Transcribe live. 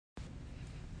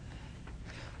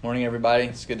Morning, everybody.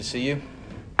 It's good to see you.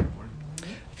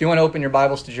 If you want to open your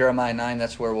Bibles to Jeremiah 9,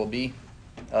 that's where we'll be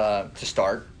to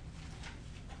start.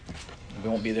 We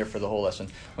won't be there for the whole lesson.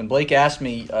 When Blake asked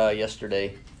me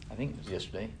yesterday, I think it was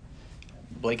yesterday,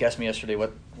 Blake asked me yesterday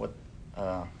what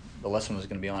the lesson was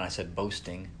going to be on. I said,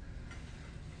 boasting.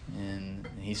 And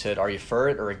he said, are you for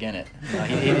it or against it? No,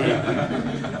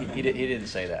 he didn't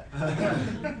say that.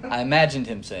 I imagined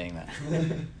him saying that.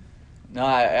 No,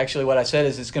 actually, what I said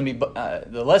is it's going to be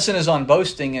the lesson is on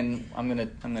boasting, and I'm going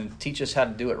to teach us how to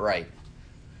do it right,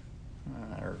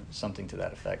 or something to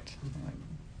that effect. Like,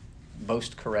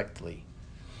 boast correctly.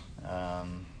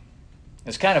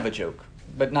 It's kind of a joke,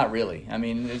 but not really. I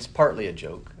mean, it's partly a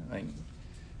joke. Like,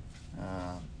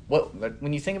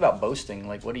 when you think about boasting,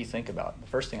 like, what do you think about? The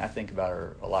first thing I think about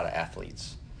are a lot of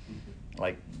athletes,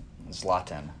 like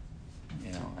Zlatan.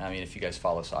 You know, I mean, if you guys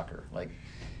follow soccer, like.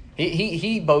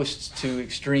 He boasts to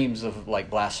extremes of like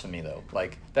blasphemy though.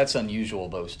 Like that's unusual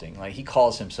boasting. Like he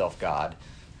calls himself God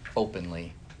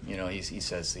openly. You know, he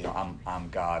says, you know, I'm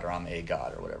God or I'm a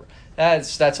God or whatever.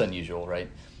 That's unusual, right?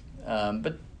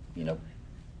 But you know,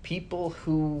 people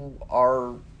who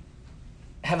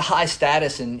have high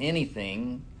status in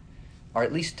anything are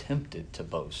at least tempted to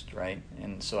boast, right?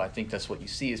 And so I think that's what you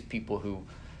see is people who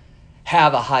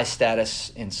have a high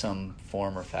status in some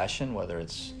form or fashion, whether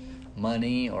it's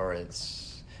money or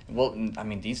it's, well, I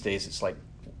mean, these days it's like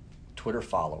Twitter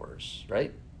followers,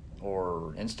 right?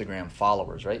 Or Instagram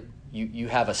followers, right? You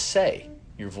have a say.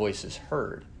 Your voice is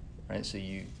heard, right? So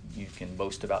you can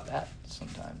boast about that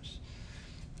sometimes.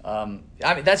 I mean,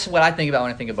 that's what I think about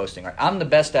when I think of boasting, right? I'm the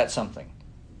best at something.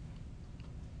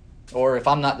 Or if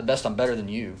I'm not the best, I'm better than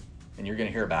you, and you're going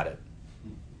to hear about it.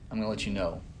 I'm going to let you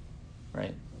know,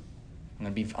 right?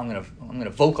 I'm going to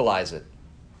vocalize it.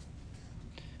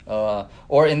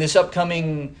 Or in this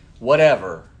upcoming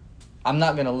whatever, I'm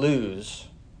not going to lose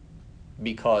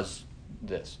because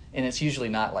this. And it's usually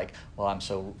not like, well,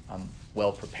 I'm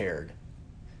well prepared.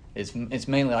 It's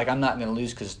mainly like I'm not going to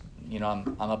lose because, you know,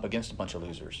 I'm up against a bunch of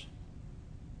losers.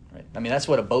 Right? I mean, that's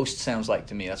what a boast sounds like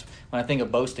to me. That's when I think of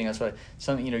boasting. That's what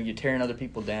you're tearing other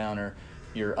people down, or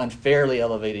you're unfairly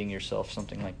elevating yourself,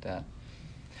 something like that.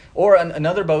 Or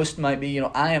another boast might be, you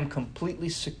know, I am completely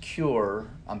secure.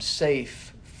 I'm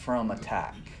safe from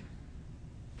attack,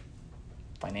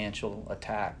 financial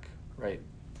attack, right?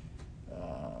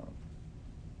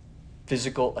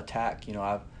 Physical attack. You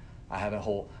know, I have a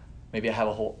whole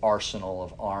arsenal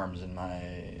of arms in my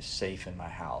safe in my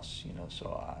house. You know,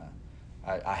 so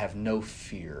I have no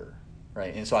fear,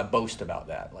 right? And so I boast about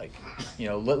that, like, you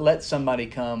know, let somebody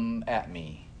come at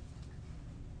me,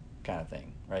 kind of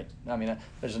thing, right? I mean,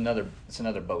 it's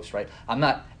another boast, right?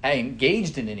 I ain't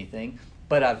engaged in anything,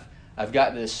 but I've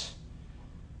got this,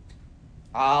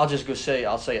 I'll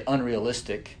say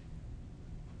unrealistic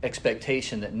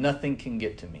expectation that nothing can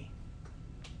get to me.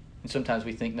 And sometimes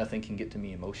we think nothing can get to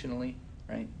me emotionally,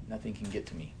 right? Nothing can get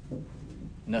to me.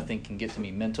 Nothing can get to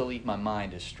me mentally. My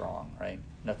mind is strong, right?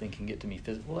 Nothing can get to me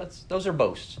physically. Well, those are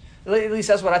boasts. At least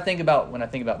that's what I think about when I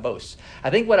think about boasts. I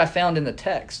think what I found in the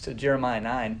text of Jeremiah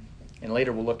 9, and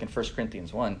later we'll look in 1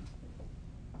 Corinthians 1,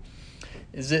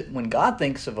 is that when God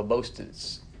thinks of a boast,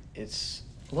 it's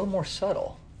a little more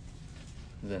subtle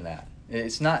than that.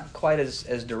 It's not quite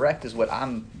as direct as what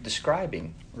I'm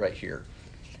describing right here.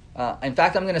 In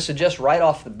fact, I'm going to suggest right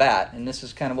off the bat, and this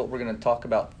is kind of what we're going to talk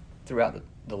about throughout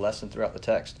the lesson, throughout the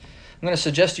text. I'm going to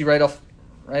suggest to you right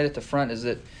at the front is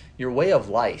that your way of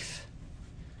life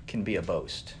can be a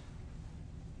boast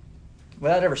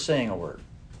without ever saying a word.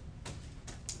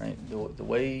 Right? The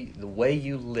way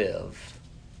you live,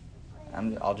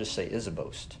 I'll just say, is a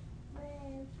boast.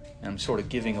 And I'm sort of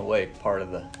giving away part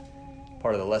of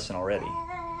the lesson already.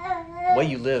 The way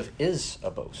you live is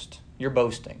a boast. You're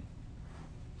boasting.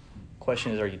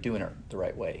 Question is, are you doing it the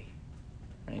right way?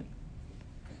 Right?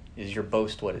 Is your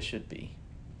boast what it should be?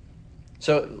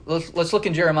 So let's look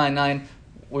in Jeremiah 9.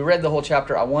 We read the whole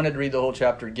chapter. I wanted to read the whole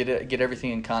chapter, get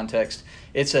everything in context.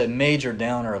 It's a major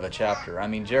downer of a chapter. I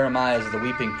mean, Jeremiah is the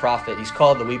weeping prophet. He's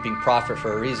called the weeping prophet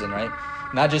for a reason, right?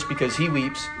 Not just because he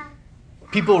weeps.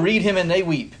 People read him and they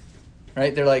weep.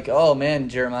 Right? They're like, oh man,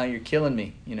 Jeremiah, you're killing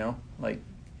me, you know? Like,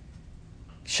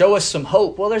 show us some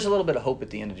hope. Well, there's a little bit of hope at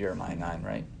the end of Jeremiah 9,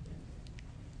 right?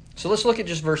 So let's look at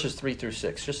just verses 3 through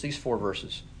 6, just these 4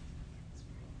 verses.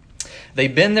 They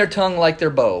bend their tongue like their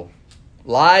bow.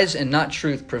 Lies and not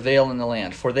truth prevail in the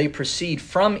land, for they proceed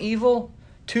from evil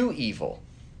to evil,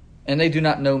 and they do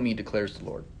not know me, declares the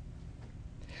Lord.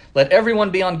 Let everyone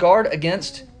be on guard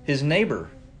against his neighbor,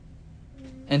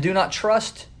 and do not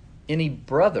trust any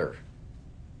brother,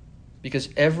 because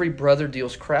every brother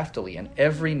deals craftily, and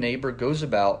every neighbor goes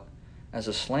about as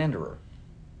a slanderer.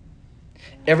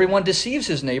 Everyone deceives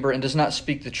his neighbor and does not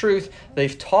speak the truth.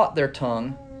 They've taught their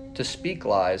tongue to speak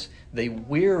lies. They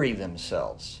weary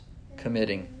themselves,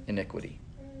 committing iniquity.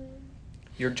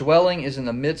 Your dwelling is in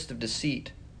the midst of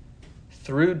deceit.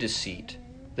 Through deceit,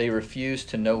 they refuse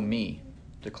to know me,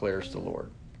 declares the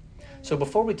Lord. So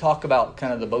before we talk about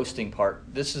kind of the boasting part,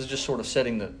 this is just sort of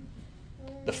setting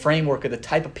the framework of the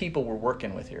type of people we're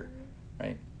working with here,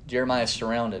 right? Jeremiah is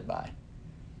surrounded by.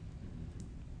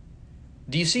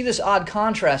 Do you see this odd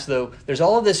contrast, though? There's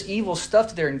all of this evil stuff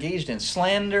that they're engaged in,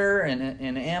 slander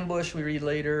and ambush we read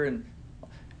later,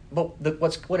 but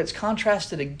what it's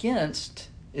contrasted against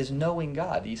is knowing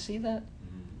God. Do you see that?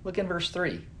 Look in verse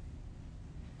 3.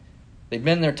 They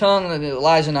bend their tongue,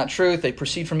 lies are not truth. They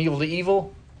proceed from evil to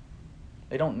evil.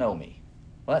 They don't know me.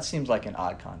 Well, that seems like an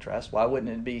odd contrast. Why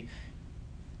wouldn't it be?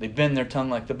 They bend their tongue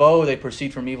like the bow. They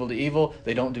proceed from evil to evil.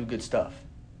 They don't do good stuff.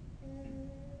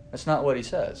 That's not what he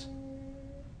says.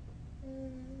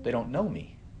 They don't know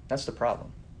me. That's the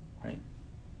problem, right?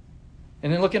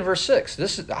 And then look in verse 6.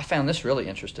 I found this really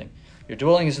interesting. Your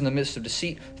dwelling is in the midst of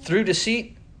deceit. Through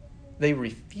deceit, they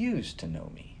refuse to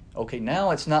know me. Okay,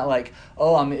 now it's not like,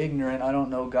 oh, I'm ignorant. I don't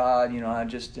know God. I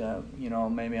just,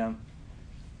 maybe I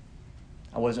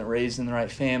wasn't raised in the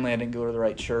right family. I didn't go to the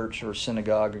right church or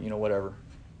synagogue or, whatever.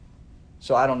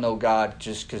 So I don't know God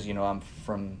just because, I'm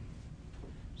from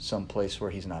some place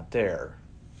where he's not there.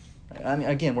 I mean,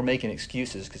 again, we're making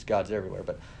excuses because God's everywhere.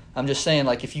 But I'm just saying,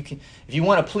 like, if you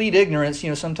want to plead ignorance,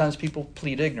 sometimes people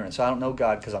plead ignorance. I don't know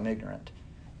God because I'm ignorant.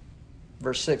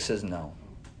 Verse 6 says no.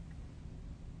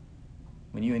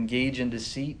 When you engage in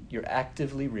deceit, you're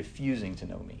actively refusing to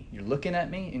know me. You're looking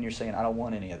at me and you're saying, I don't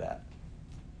want any of that.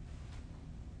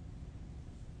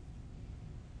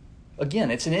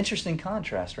 Again, it's an interesting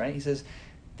contrast, right? He says,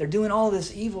 they're doing all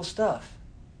this evil stuff.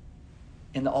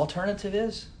 And the alternative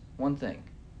is one thing.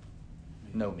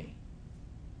 Know me.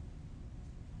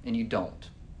 And you don't.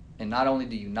 And not only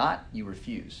do you not, you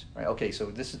refuse. Right? Okay, so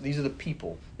these are the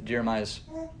people that Jeremiah is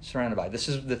surrounded by. This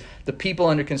is the people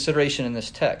under consideration in this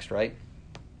text, right?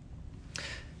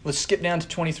 Let's skip down to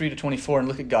 23 to 24 and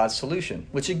look at God's solution,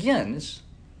 which again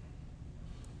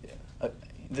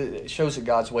it shows that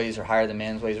God's ways are higher than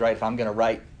man's ways, right? If I'm going to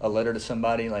write a letter to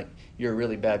somebody, like, you're a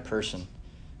really bad person,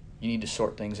 you need to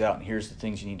sort things out, and here's the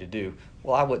things you need to do.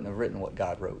 Well, I wouldn't have written what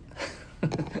God wrote.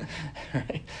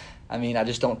 Right? I mean, I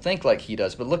just don't think like he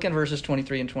does. But look in verses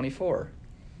 23 and 24.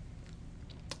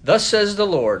 Thus says the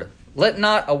Lord, let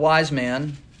not a wise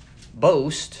man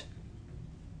boast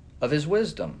of his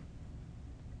wisdom.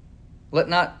 Let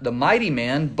not the mighty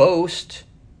man boast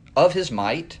of his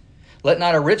might. Let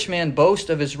not a rich man boast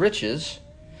of his riches.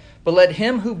 But let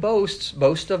him who boasts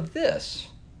boast of this,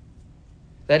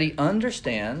 that he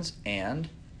understands and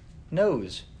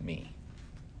knows me.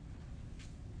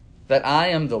 That I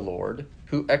am the Lord,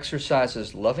 who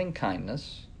exercises loving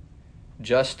kindness,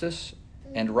 justice,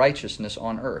 and righteousness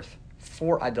on earth.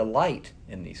 For I delight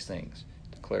in these things,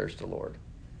 declares the Lord.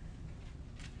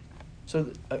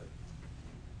 So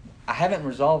I haven't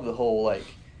resolved the whole,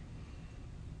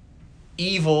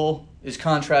 evil is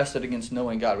contrasted against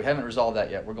knowing God. We haven't resolved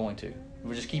that yet. We're going to.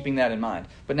 We're just keeping that in mind.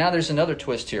 But now there's another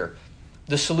twist here.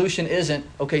 The solution isn't,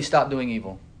 okay, stop doing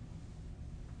evil.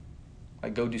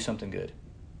 Go do something good.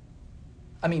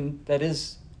 I mean, that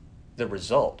is the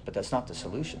result, but that's not the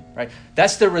solution, right?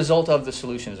 That's the result of the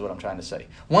solution is what I'm trying to say.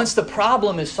 Once the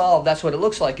problem is solved, that's what it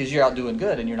looks like, is you're out doing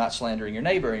good and you're not slandering your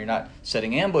neighbor and you're not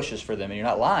setting ambushes for them and you're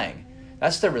not lying.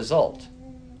 That's the result.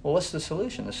 Well, what's the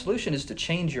solution? The solution is to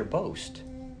change your boast.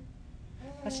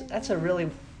 That's a really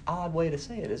odd way to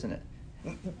say it, isn't it?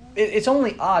 It's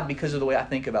only odd because of the way I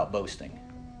think about boasting.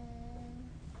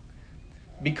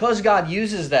 Because God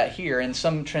uses that here, and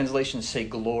some translations say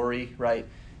glory, right?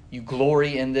 You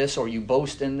glory in this or you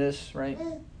boast in this, right?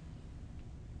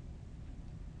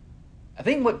 I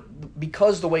think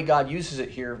because the way God uses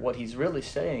it here, what he's really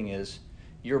saying is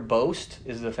your boast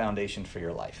is the foundation for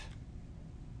your life.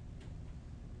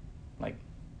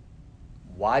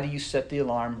 Why do you set the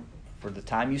alarm for the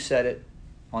time you set it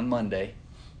on Monday,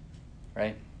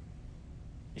 right?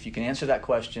 If you can answer that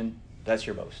question, that's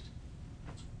your boast.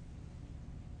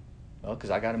 Well, because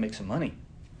I got to make some money.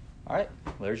 All right,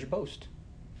 well, there's your boast.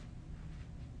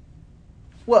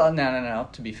 Well, no.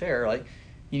 To be fair,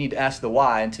 you need to ask the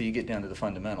why until you get down to the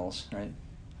fundamentals, right?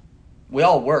 We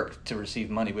all work to receive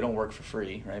money. We don't work for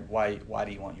free, right? Why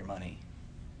do you want your money?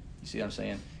 You see what I'm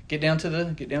saying? Get down to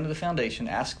the foundation.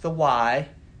 Ask the why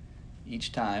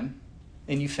each time,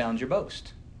 and you found your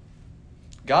boast.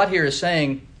 God here is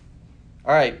saying,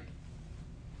 all right,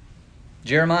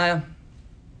 Jeremiah,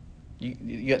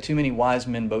 you got too many wise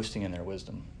men boasting in their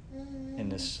wisdom. in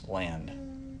this land.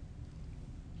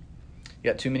 You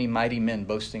got too many mighty men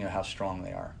boasting of how strong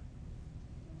they are.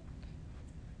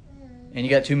 And you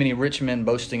got too many rich men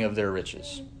boasting of their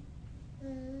riches.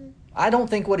 I don't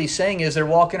think what he's saying is they're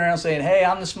walking around saying, hey,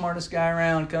 I'm the smartest guy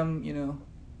around, come,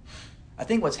 I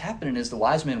think what's happening is the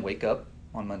wise men wake up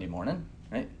on Monday morning,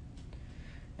 right?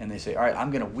 And they say, all right,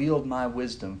 I'm going to wield my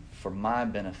wisdom for my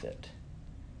benefit.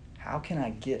 How can I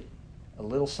get a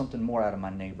little something more out of my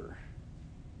neighbor?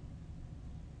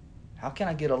 How can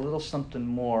I get a little something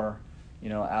more,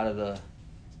 out of the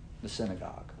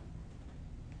synagogue,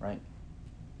 right?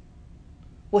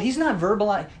 Well, he's not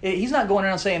he's not going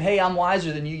around saying, hey, I'm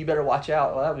wiser than you, you better watch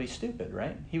out. Well, that would be stupid,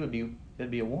 right? It'd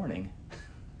be a warning.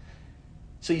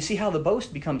 So you see how the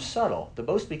boast becomes subtle. The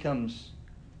boast becomes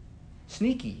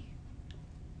sneaky.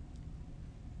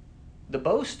 The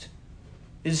boast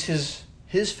is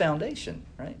his foundation,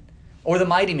 right? Or the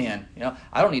mighty man,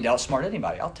 I don't need to outsmart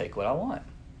anybody. I'll take what I want.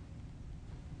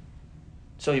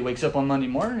 So he wakes up on Monday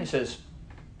morning and he says,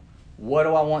 what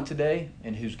do I want today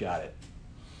and who's got it?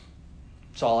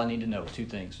 That's all I need to know, 2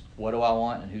 things. What do I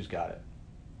want and who's got it?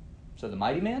 So the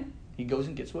mighty man, he goes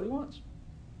and gets what he wants.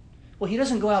 Well, he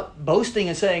doesn't go out boasting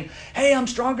and saying, hey, I'm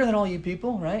stronger than all you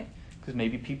people, right? Because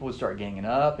maybe people would start ganging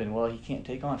up and, well, he can't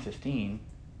take on 15.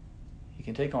 He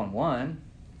can take on 1.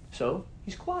 So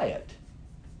he's quiet.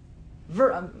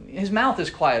 His mouth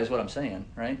is quiet is what I'm saying,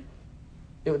 right?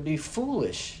 It would be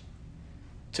foolish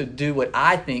to do what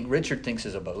I think Richard thinks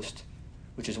is a boast,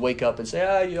 which is wake up and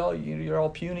say, you're all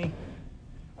puny.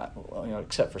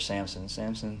 Except for Samson.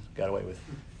 Samson got away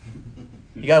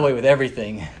with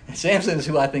everything. Samson is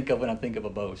who I think of when I think of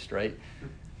a boast, right?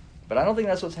 But I don't think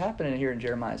that's what's happening here in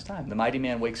Jeremiah's time. The mighty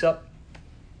man wakes up,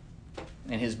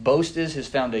 and his boast is his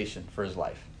foundation for his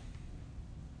life,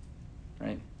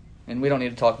 right? And we don't need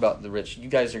to talk about the rich. You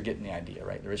guys are getting the idea,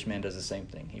 right? The rich man does the same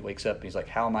thing. He wakes up and he's like,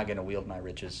 how am I going to wield my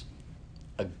riches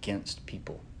against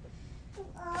people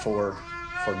for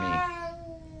me?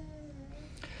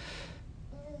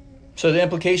 So the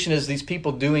implication is these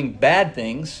people doing bad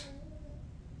things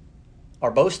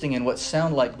are boasting in what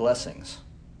sound like blessings.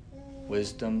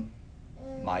 Wisdom,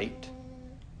 might,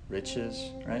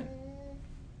 riches, right?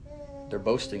 They're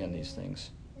boasting in these things.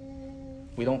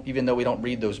 Even though we don't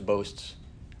read those boasts,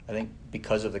 I think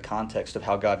because of the context of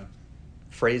how God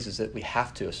phrases it, we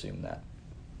have to assume that.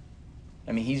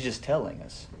 I mean, he's just telling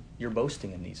us, you're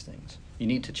boasting in these things. You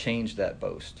need to change that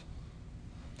boast.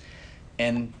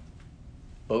 And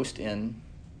boast in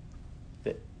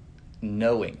the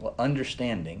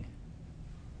understanding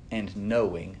and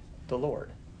knowing the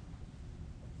Lord.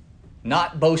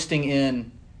 Not boasting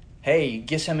in, hey,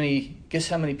 guess how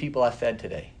many people I fed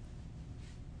today?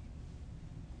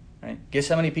 Right? Guess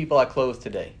how many people I clothed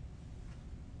today?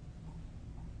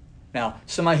 Now,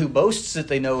 somebody who boasts that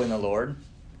they know in the Lord,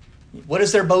 what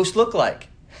does their boast look like?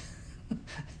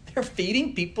 They're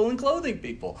feeding people and clothing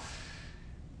people.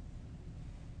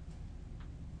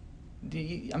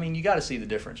 You got to see the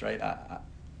difference, right?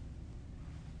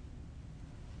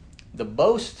 The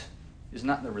boast is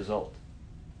not the result.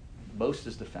 The boast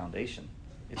is the foundation.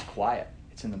 It's quiet.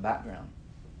 It's in the background,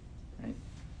 right?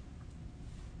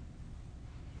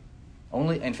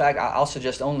 In fact, I'll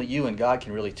suggest only you and God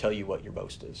can really tell you what your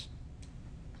boast is.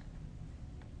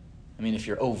 If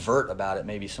you're overt about it,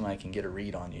 maybe somebody can get a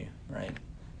read on you, right?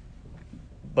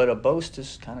 But a boast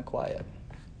is kind of quiet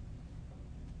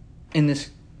in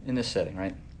this setting,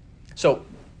 right? So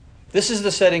this is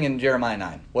the setting in Jeremiah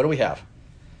 9. What do we have?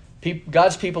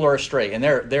 God's people are astray, and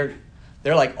they're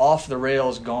like off the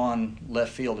rails, gone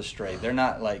left field astray. They're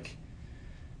not like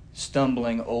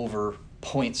stumbling over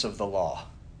points of the law.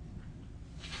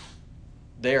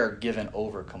 They're given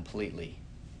over completely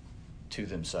to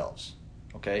themselves.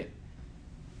 Okay?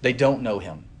 They don't know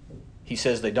him. He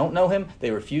says they don't know him,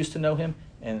 they refuse to know him,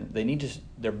 and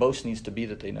their boast needs to be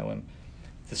that they know him.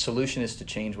 The solution is to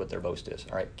change what their boast is.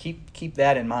 All right, keep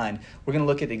that in mind. We're going to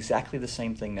look at exactly the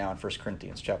same thing now in 1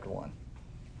 Corinthians chapter 1.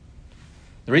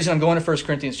 The reason I'm going to 1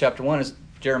 Corinthians chapter 1 is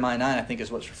Jeremiah 9, I think,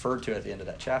 is what's referred to at the end of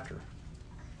that chapter.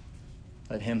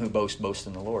 Let him who boasts, boast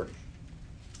in the Lord.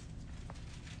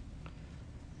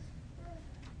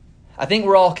 I think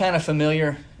we're all kind of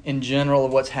familiar in general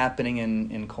of what's happening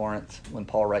in Corinth when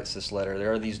Paul writes this letter.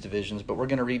 There are these divisions, but we're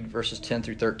going to read verses 10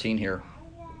 through 13 here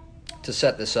to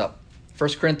set this up. 1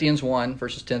 Corinthians 1,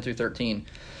 verses 10 through 13.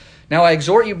 Now I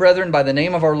exhort you, brethren, by the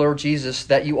name of our Lord Jesus,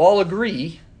 that you all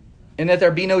agree, and that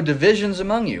there be no divisions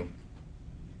among you,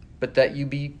 but that you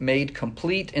be made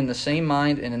complete in the same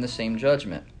mind and in the same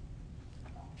judgment.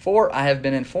 For I have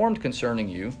been informed concerning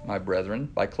you, my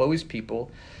brethren, by Chloe's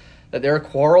people, that there are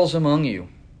quarrels among you.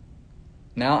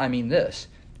 Now I mean this,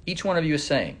 Each one of you is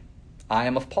saying, I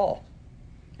am of Paul,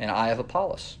 and I of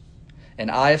Apollos,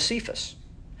 and I of Cephas,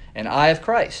 and I of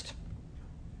Christ.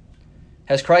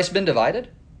 Has Christ been divided?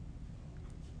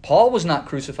 Paul was not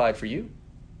crucified for you.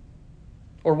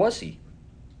 Or was he?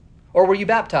 Or were you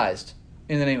baptized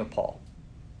in the name of Paul?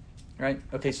 Right?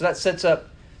 Okay, so that sets up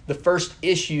the first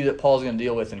issue that Paul's going to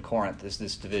deal with in Corinth, is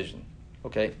this division.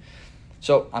 Okay?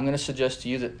 So I'm going to suggest to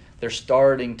you that they're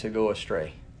starting to go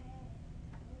astray.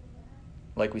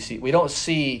 Like we don't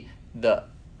see the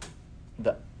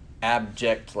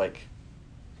abject, like,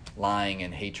 lying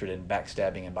and hatred and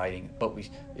backstabbing and biting, but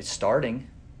it's starting.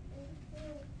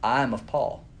 I'm of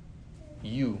Paul.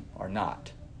 You are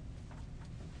not.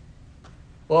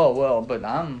 Well, but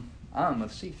I'm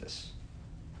of Cephas.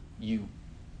 You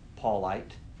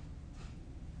Paulite.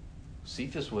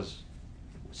 Cephas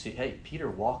Peter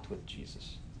walked with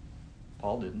Jesus.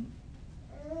 Paul didn't.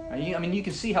 I mean, you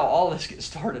can see how all this gets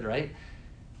started, right?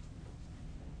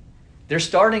 They're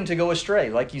starting to go astray,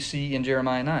 like you see in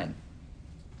Jeremiah 9,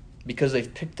 because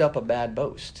they've picked up a bad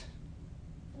boast.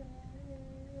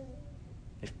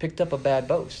 They've picked up a bad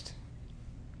boast.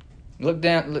 Look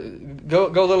down, go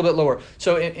a little bit lower.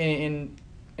 So in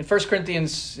 1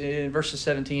 Corinthians verses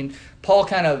 17, Paul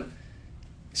kind of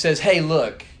says, hey,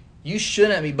 look, you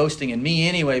shouldn't be boasting in me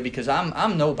anyway, because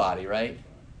I'm nobody, right?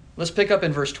 Let's pick up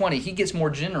in verse 20. He gets more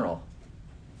general.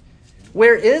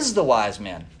 Where is the wise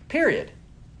man? Period.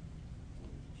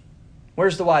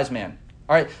 Where's the wise man?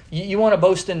 All right, you want to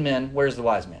boast in men, where's the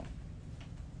wise man?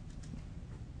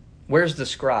 Where's the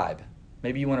scribe?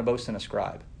 Maybe you want to boast in a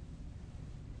scribe.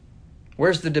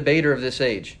 Where's the debater of this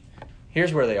age?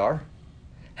 Here's where they are.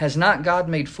 Has not God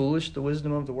made foolish the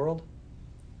wisdom of the world?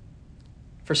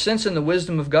 For since in the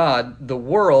wisdom of God, the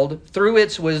world, through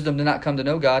its wisdom, did not come to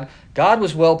know God, God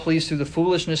was well pleased through the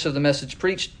foolishness of the message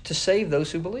preached to save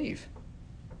those who believe.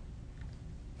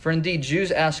 For indeed,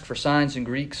 Jews ask for signs and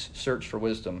Greeks search for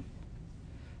wisdom.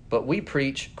 But we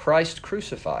preach Christ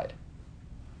crucified.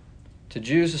 To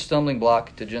Jews a stumbling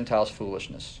block, to Gentiles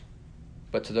foolishness.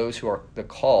 But to those who are the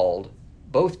called,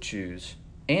 both Jews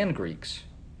and Greeks,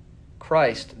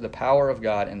 Christ the power of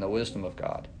God and the wisdom of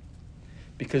God.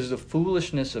 Because the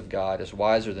foolishness of God is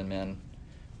wiser than men,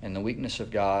 and the weakness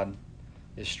of God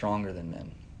is stronger than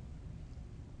men.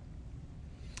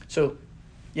 So,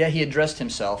 yeah, he addressed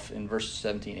himself in verses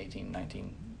 17, 18,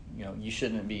 19. You know, you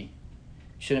shouldn't be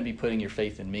putting your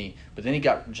faith in me. But then he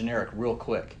got generic real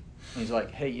quick. And he's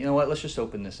like, hey, you know what? Let's just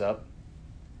open this up.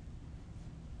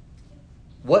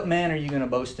 What man are you going to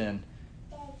boast in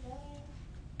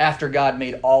after God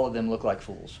made all of them look like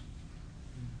fools?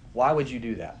 Why would you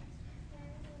do that?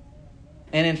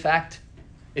 And in fact,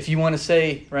 if you want to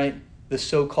say, right, the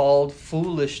so-called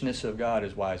foolishness of God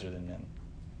is wiser than men.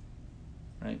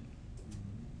 Right?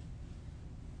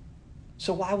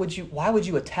 So why would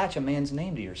you attach a man's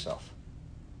name to yourself?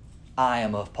 I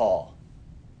am of Paul.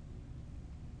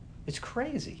 It's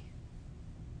crazy.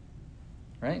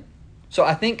 Right? So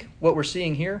I think what we're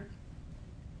seeing here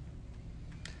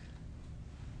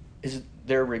is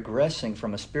they're regressing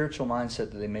from a spiritual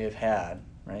mindset that they may have had,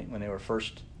 right, when they were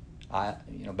first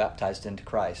baptized into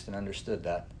Christ and understood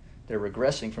that. They're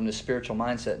regressing from this spiritual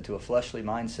mindset into a fleshly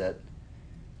mindset.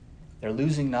 They're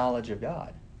losing knowledge of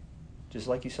God, just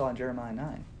like you saw in Jeremiah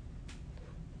 9.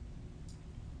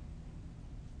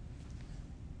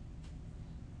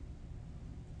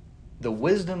 The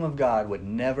wisdom of God would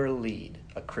never lead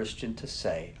a Christian to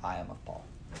say, I am of Paul.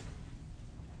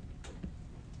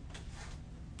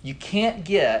 You can't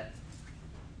get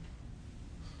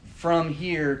from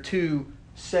here to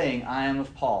saying, I am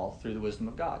of Paul through the wisdom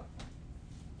of God.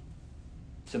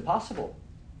 It's impossible.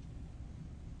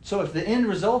 So if the end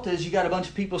result is you got a bunch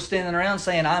of people standing around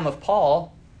saying, I'm of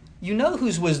Paul, you know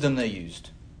whose wisdom they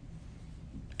used.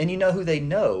 And you know who they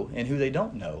know and who they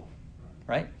don't know.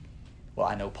 Right? Well,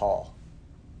 I know Paul.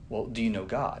 Well, do you know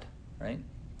God? Right?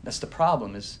 That's the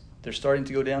problem, is they're starting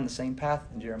to go down the same path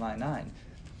in Jeremiah 9.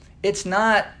 It's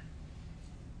not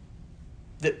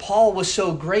that Paul was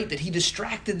so great that he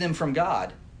distracted them from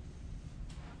God.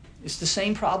 It's the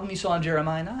same problem you saw in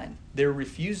Jeremiah 9. They're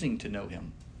refusing to know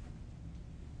him.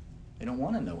 They don't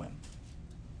want to know him.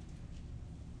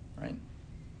 Right?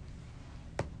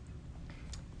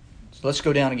 So let's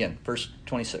go down again. Verse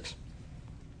 26.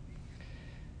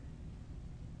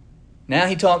 Now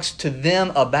he talks to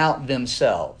them about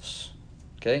themselves.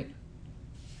 Okay?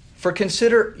 For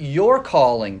consider your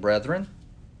calling, brethren.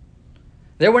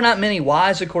 There were not many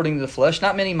wise according to the flesh,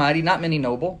 not many mighty, not many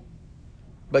noble.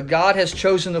 But God has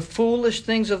chosen the foolish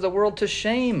things of the world to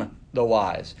shame the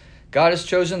wise. God has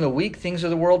chosen the weak things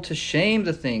of the world to shame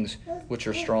the things which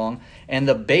are strong, and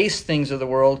the base things of the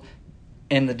world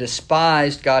and the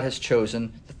despised God has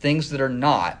chosen, the things that are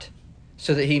not,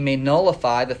 so that he may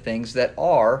nullify the things that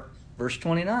are. Verse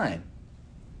 29.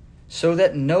 So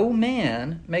that no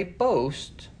man may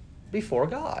boast before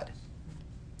God.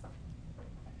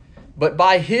 But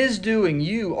by his doing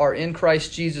you are in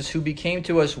Christ Jesus, who became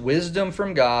to us wisdom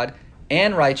from God,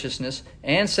 and righteousness,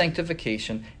 and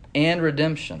sanctification, and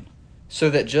redemption, so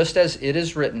that just as it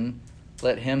is written,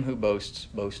 let him who boasts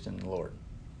boast in the Lord.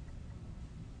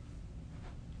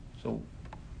 So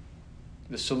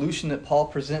the solution that Paul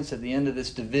presents at the end of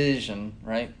this division,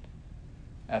 right,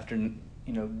 after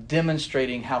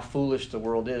demonstrating how foolish the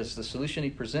world is, the solution he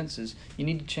presents is you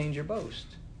need to change your boast.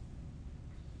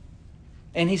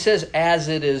 And he says, as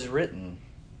it is written,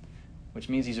 which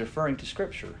means he's referring to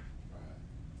Scripture.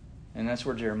 And that's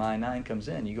where Jeremiah 9 comes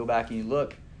in. You go back and you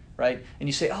look, right, and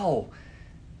you say, oh,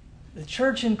 the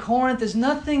church in Corinth is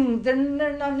nothing, they're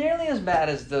not nearly as bad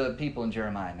as the people in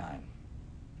Jeremiah 9.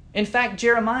 In fact,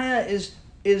 Jeremiah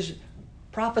is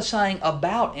prophesying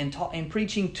about and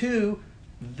preaching to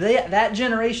that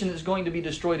generation that's going to be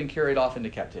destroyed and carried off into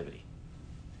captivity.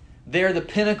 They're the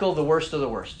pinnacle, the worst of the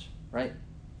worst, right?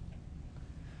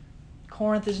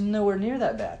 Corinth is nowhere near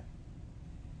that bad.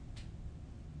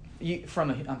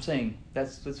 I'm saying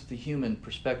that's what the human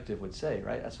perspective would say,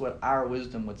 right? That's what our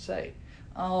wisdom would say.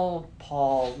 Oh,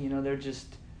 Paul, they're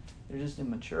just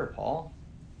immature, Paul.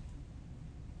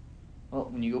 Well,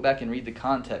 when you go back and read the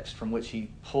context from which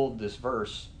he pulled this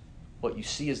verse, what you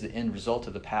see is the end result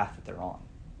of the path that they're on.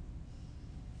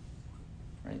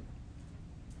 Right?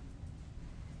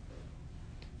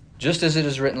 Just as it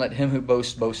is written, let him who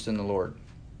boasts boast in the Lord.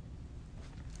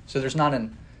 So there's not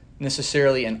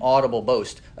necessarily an audible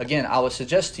boast. Again, I would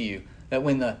suggest to you that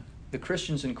when the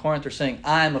Christians in Corinth are saying,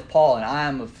 I am of Paul and I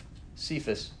am of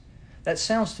Cephas, that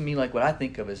sounds to me like what I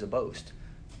think of as a boast.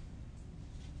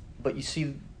 But you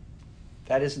see,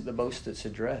 that isn't the boast that's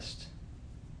addressed.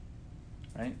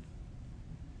 Right?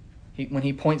 When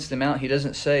he points them out, he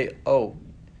doesn't say,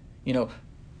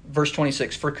 verse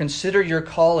 26, for consider your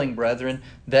calling, brethren,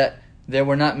 that there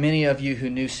were not many of you who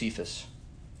knew Cephas.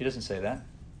 He doesn't say that.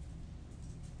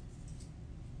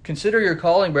 Consider your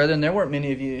calling, brethren, there weren't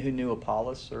many of you who knew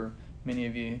Apollos, or many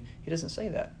of you. He doesn't say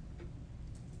that.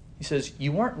 He says,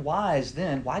 you weren't wise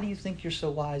then. Why do you think you're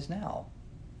so wise now?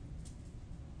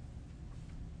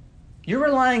 You're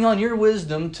relying on your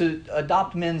wisdom to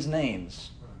adopt men's names.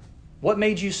 What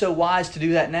made you so wise to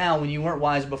do that now when you weren't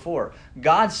wise before?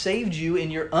 God saved you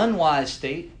in your unwise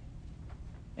state,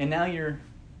 and now you're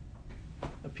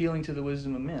appealing to the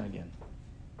wisdom of men again.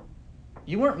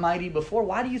 You weren't mighty before.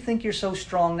 Why do you think you're so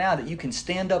strong now that you can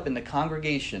stand up in the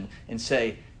congregation and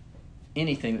say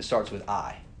anything that starts with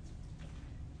I?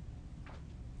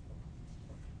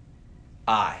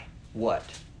 I. What?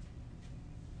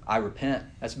 I repent.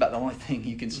 That's about the only thing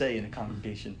you can say in a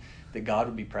congregation that God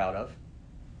would be proud of.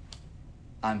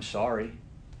 I'm sorry.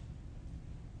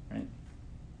 Right?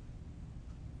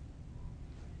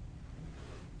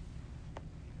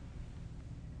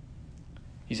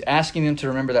 He's asking them to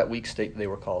remember that weak state they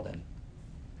were called in.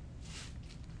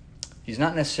 He's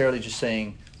not necessarily just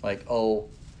saying, like, oh,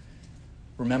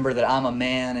 remember that I'm a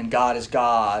man and God is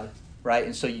God, right?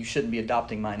 And so you shouldn't be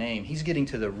adopting my name. He's getting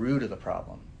to the root of the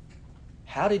problem.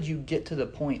 How did you get to the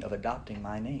point of adopting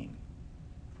my name?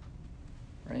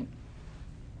 Right?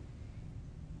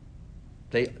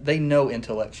 They know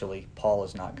intellectually Paul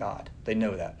is not God. They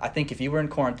know that. I think if you were in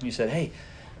Corinth and you said, hey,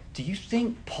 do you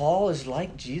think Paul is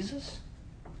like Jesus?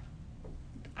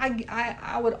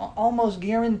 I would almost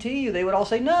guarantee you they would all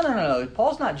say, no,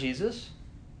 Paul's not Jesus.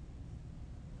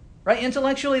 Right?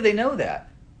 Intellectually, they know that.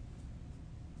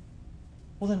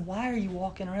 Well, then why are you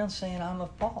walking around saying I'm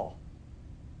of Paul?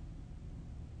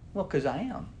 Well, because I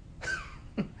am.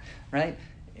 Right?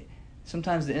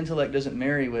 Sometimes the intellect doesn't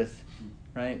marry with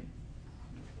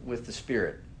the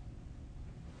Spirit.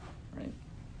 Right?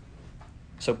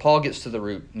 So Paul gets to the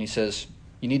root, and he says,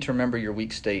 you need to remember your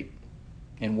weak state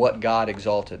and what God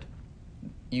exalted.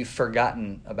 You've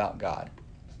forgotten about God.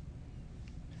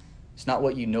 It's not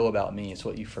what you know about me, it's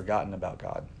what you've forgotten about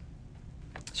God.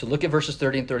 So look at verses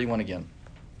 30 and 31 again.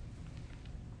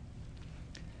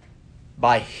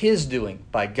 By his doing,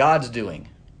 by God's doing,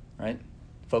 right?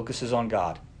 Focus is on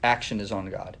God. Action is on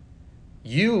God.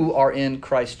 You are in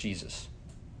Christ Jesus,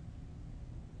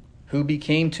 who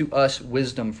became to us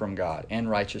wisdom from God and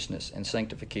righteousness and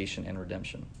sanctification and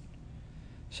redemption.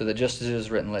 So that just as it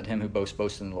is written, let him who boasts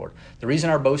boast in the Lord. The reason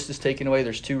our boast is taken away,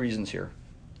 there's two reasons here.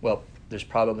 Well, there's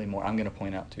probably more. I'm going to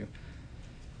point out two.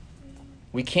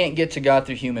 We can't get to God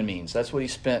through human means. That's what he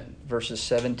spent verses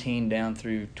 17 down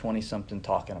through 20-something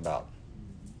talking about.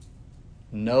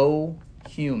 No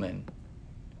human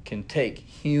can take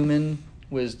human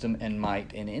wisdom and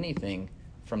might in anything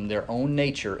from their own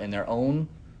nature and their own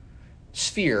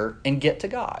sphere and get to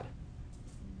God.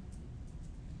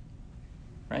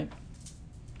 Right?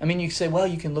 I mean, you say, well,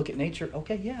 you can look at nature.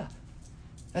 Okay, yeah.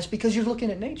 That's because you're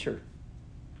looking at nature.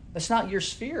 That's not your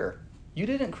sphere. You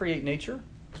didn't create nature.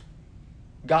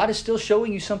 God is still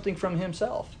showing you something from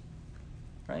himself.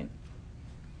 Right?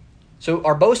 So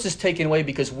our boast is taken away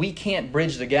because we can't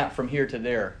bridge the gap from here to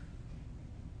there.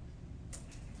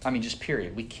 I mean, just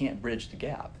period. We can't bridge the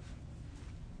gap.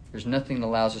 There's nothing that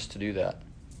allows us to do that.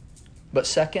 But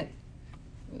second,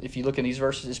 if you look in these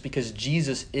verses, it's because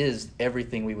Jesus is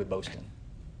everything we would boast in.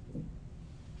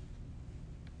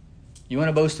 You want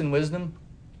to boast in wisdom?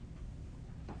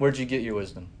 Where'd you get your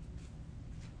wisdom?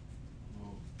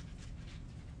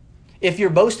 If you're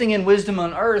boasting in wisdom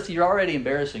on earth, you're already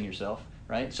embarrassing yourself,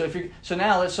 right? So I'm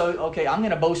going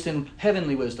to boast in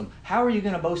heavenly wisdom. How are you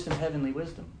going to boast in heavenly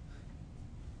wisdom?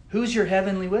 Who's your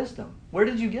heavenly wisdom? Where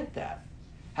did you get that?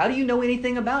 How do you know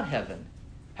anything about heaven?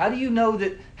 How do you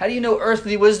know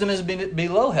earthly wisdom is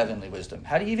below heavenly wisdom?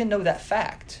 How do you even know that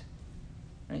fact?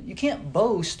 Right? You can't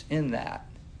boast in that.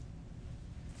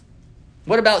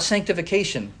 What about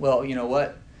sanctification? Well, you know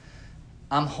what?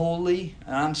 I'm holy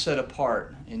and I'm set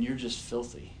apart and you're just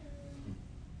filthy.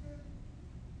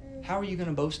 How are you going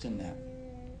to boast in that?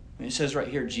 And it says right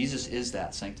here, Jesus is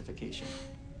that sanctification.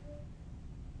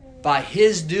 By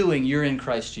his doing, you're in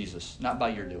Christ Jesus, not by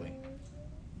your doing.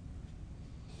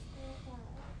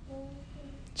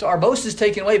 So our boast is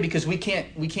taken away because we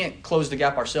can't close the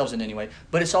gap ourselves in any way.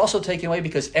 But it's also taken away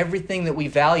because everything that we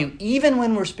value, even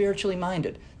when we're spiritually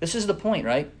minded. This is the point,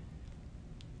 right?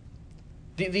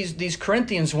 These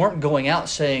Corinthians weren't going out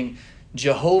saying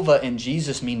Jehovah and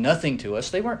Jesus mean nothing to us.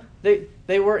 They weren't.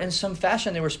 They were in some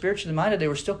fashion. They were spiritually minded. They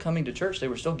were still coming to church. They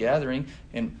were still gathering.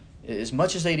 And as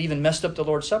much as they'd even messed up the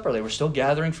Lord's Supper, they were still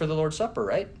gathering for the Lord's Supper,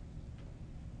 right?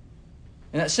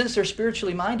 In that sense, they're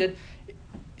spiritually minded.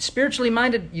 Spiritually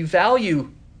minded, you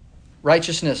value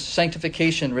righteousness,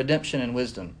 sanctification, redemption, and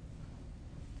wisdom.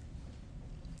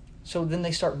 So then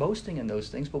they start boasting in those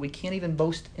things, but we can't even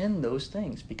boast in those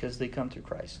things because they come through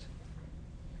Christ.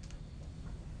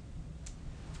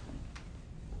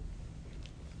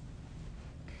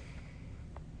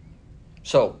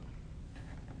 So,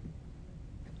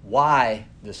 why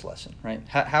this lesson, right?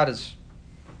 How does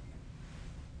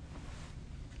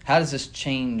this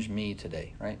change me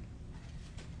today, right?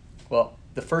 Well,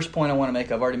 the first point I want to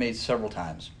make, I've already made several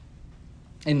times.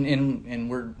 And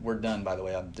we're done, by the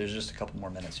way. There's just a couple more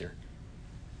minutes here.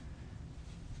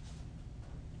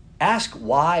 Ask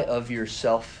why of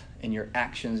yourself and your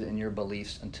actions and your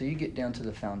beliefs until you get down to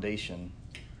the foundation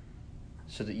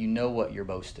so that you know what your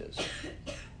boast is.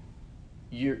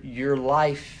 Your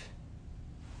life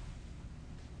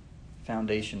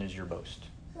foundation is your boast.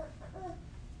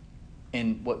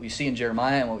 And what we see in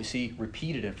Jeremiah and what we see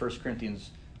repeated in 1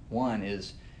 Corinthians 1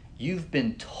 is you've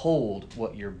been told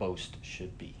what your boast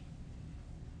should be.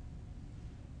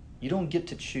 You don't get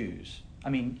to choose. I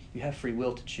mean, you have free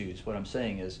will to choose. What I'm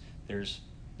saying is there's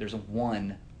a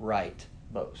one right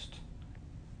boast.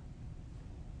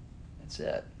 That's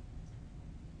it.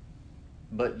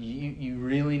 But you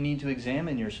really need to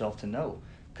examine yourself to know.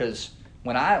 Because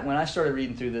when I started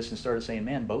reading through this and started saying,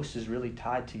 man, boast is really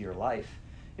tied to your life,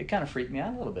 it kind of freaked me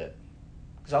out a little bit.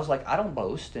 Because I was like, I don't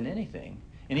boast in anything.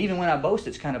 And even when I boast,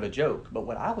 it's kind of a joke. But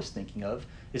what I was thinking of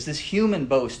is this human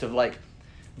boast of like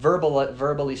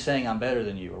verbally saying I'm better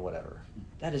than you or whatever.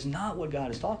 That is not what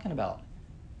God is talking about.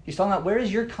 He's talking about where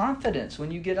is your confidence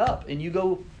when you get up and you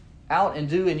go out and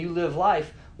do and you live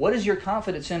life. What is your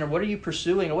confidence in, or what are you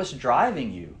pursuing, or what's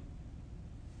driving you?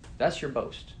 That's your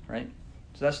boast, right?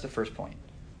 So that's the first point.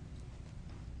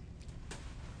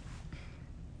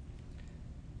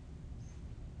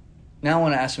 Now I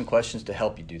want to ask some questions to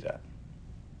help you do that.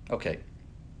 Okay.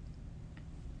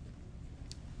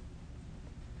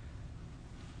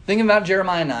 Thinking about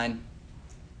Jeremiah 9,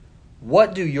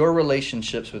 what do your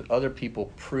relationships with other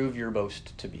people prove your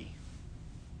boast to be?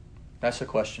 That's a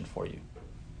question for you.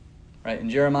 Right? In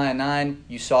Jeremiah 9,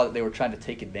 you saw that they were trying to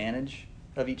take advantage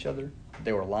of each other.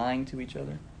 They were lying to each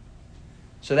other.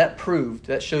 So that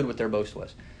showed what their boast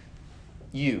was.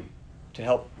 You, to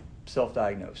help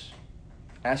self-diagnose,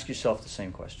 ask yourself the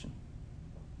same question.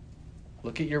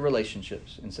 Look at your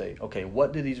relationships and say, okay,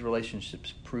 what do these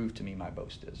relationships prove to me my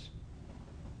boast is?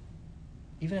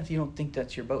 Even if you don't think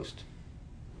that's your boast.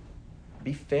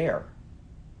 Be fair.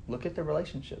 Look at the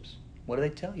relationships. What do they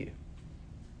tell you?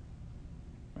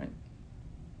 Right?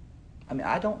 I mean,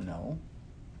 I don't know.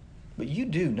 But you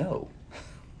do know.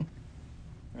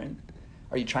 Right?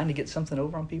 Are you trying to get something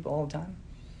over on people all the time?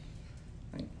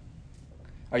 Right?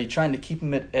 Are you trying to keep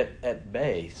them at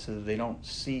bay so that they don't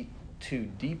see too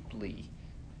deeply,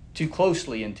 too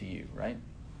closely into you, right?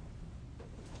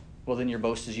 Well, then your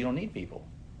boast is you don't need people.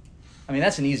 I mean,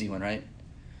 that's an easy one, right?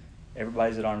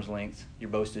 Everybody's at arm's length. Your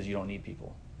boast is you don't need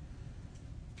people.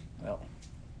 Well,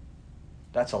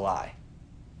 that's a lie.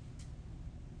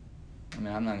 I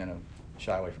mean, I'm not going to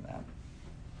shy away from that.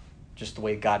 Just the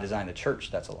way God designed the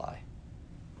church, that's a lie.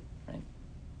 Right?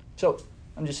 So,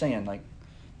 I'm just saying, like,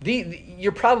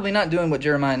 you're probably not doing what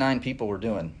Jeremiah 9 people were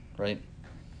doing, right?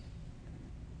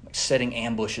 Like setting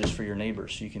ambushes for your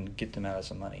neighbors so you can get them out of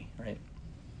some money, right?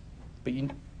 But you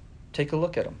take a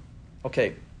look at them.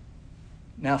 Okay,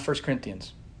 now 1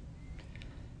 Corinthians.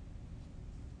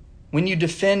 When you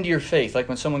defend your faith, like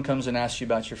when someone comes and asks you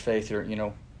about your faith,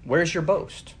 or, where's your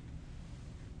boast?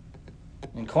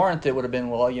 In Corinth, it would have been,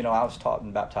 well, I was taught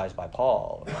and baptized by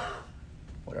Paul, or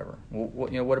whatever.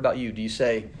 What about you? Do you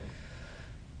say,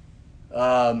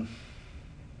 I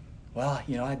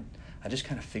just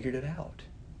kind of figured it out.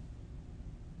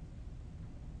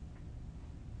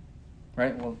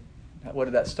 Right? Well, what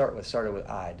did that start with? It started with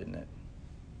I, didn't it?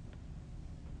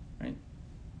 Right?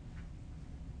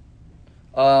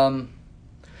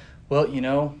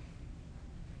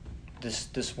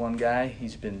 This one guy,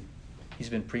 he's been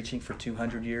preaching for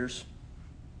 200 years.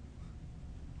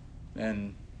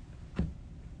 And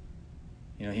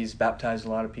he's baptized a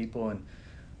lot of people, and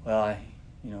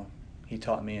he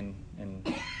taught me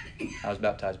and I was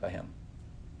baptized by him.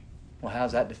 Well,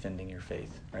 how's that defending your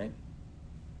faith, right?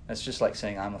 That's just like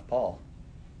saying I'm of Paul.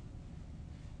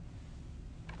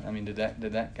 I mean, did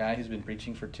that guy who's been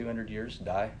preaching for 200 years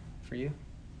die for you?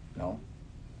 No.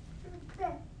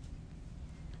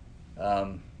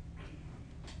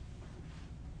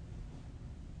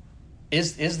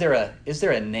 Is there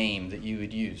a name that you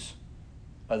would use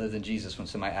other than Jesus when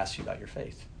somebody asks you about your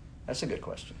faith? That's a good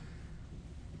question.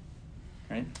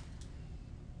 Right?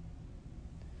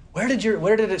 Where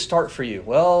did it start for you?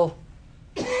 Well,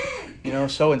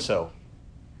 so and so.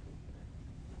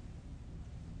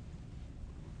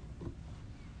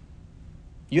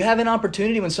 You have an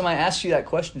opportunity when somebody asks you that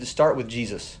question to start with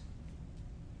Jesus.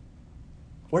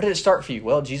 Where did it start for you?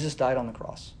 Well, Jesus died on the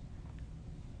cross.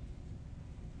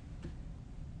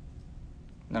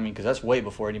 I mean, because that's way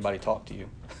before anybody talked to you.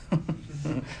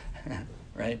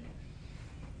 Right?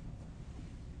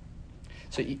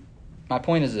 So my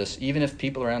point is this. Even if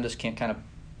people around us can't kind of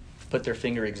put their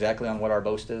finger exactly on what our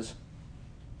boast is,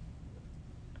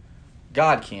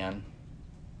 God can.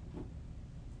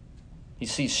 He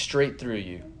sees straight through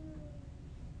you.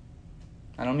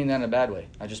 I don't mean that in a bad way.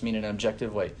 I just mean in an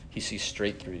objective way. He sees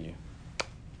straight through you.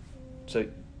 So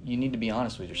you need to be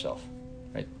honest with yourself.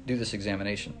 Right? Do this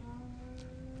examination.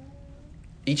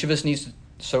 Each of us needs to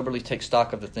soberly take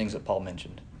stock of the things that Paul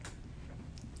mentioned.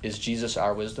 Is Jesus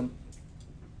our wisdom?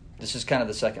 This is kind of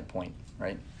the second point,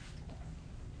 right?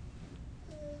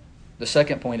 The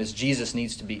second point is Jesus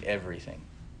needs to be everything.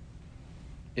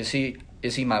 Is he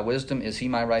my wisdom? Is he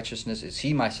my righteousness? Is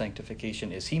he my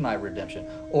sanctification? Is he my redemption?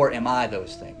 Or am I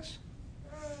those things?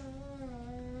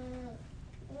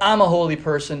 I'm a holy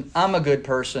person. I'm a good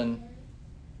person.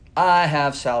 I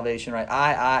have salvation, right?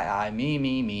 I,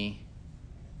 me,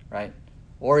 right?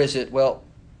 Or is it, well,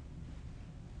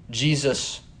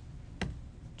 Jesus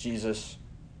did this,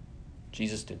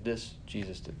 Jesus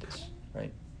did this,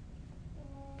 right?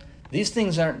 These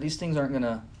things aren't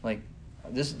gonna, like,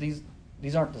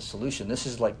 these aren't the solution. This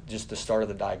is like just the start of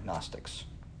the diagnostics.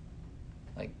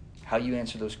 Like, how you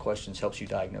answer those questions helps you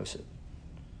diagnose it.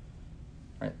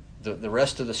 Right? The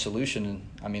rest of the solution,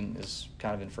 is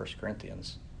kind of in 1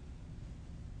 Corinthians.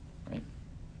 Right?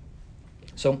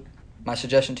 So, my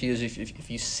suggestion to you is if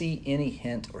you see any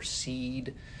hint or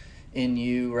seed in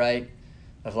you, right,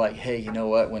 of like, hey, you know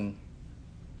what, when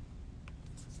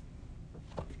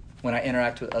I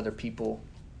interact with other people,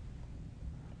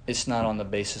 it's not on the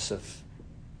basis of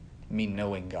me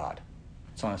knowing God.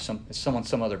 It's on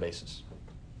some other basis.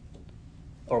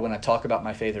 Or when I talk about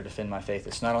my faith or defend my faith,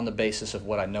 it's not on the basis of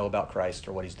what I know about Christ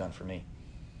or what he's done for me.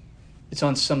 It's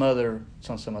on some other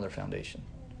foundation.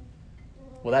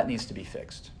 Well, that needs to be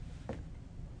fixed.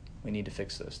 We need to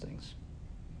fix those things.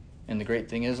 And the great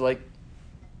thing is, like,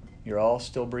 you're all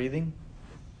still breathing,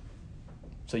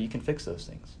 so you can fix those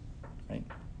things, right?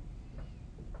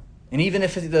 And even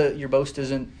if your boast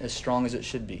isn't as strong as it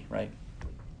should be, right?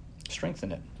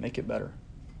 Strengthen it. Make it better.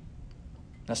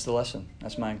 That's the lesson.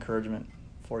 That's my encouragement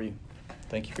for you.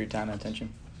 Thank you for your time and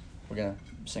attention. We're going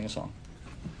to sing a song.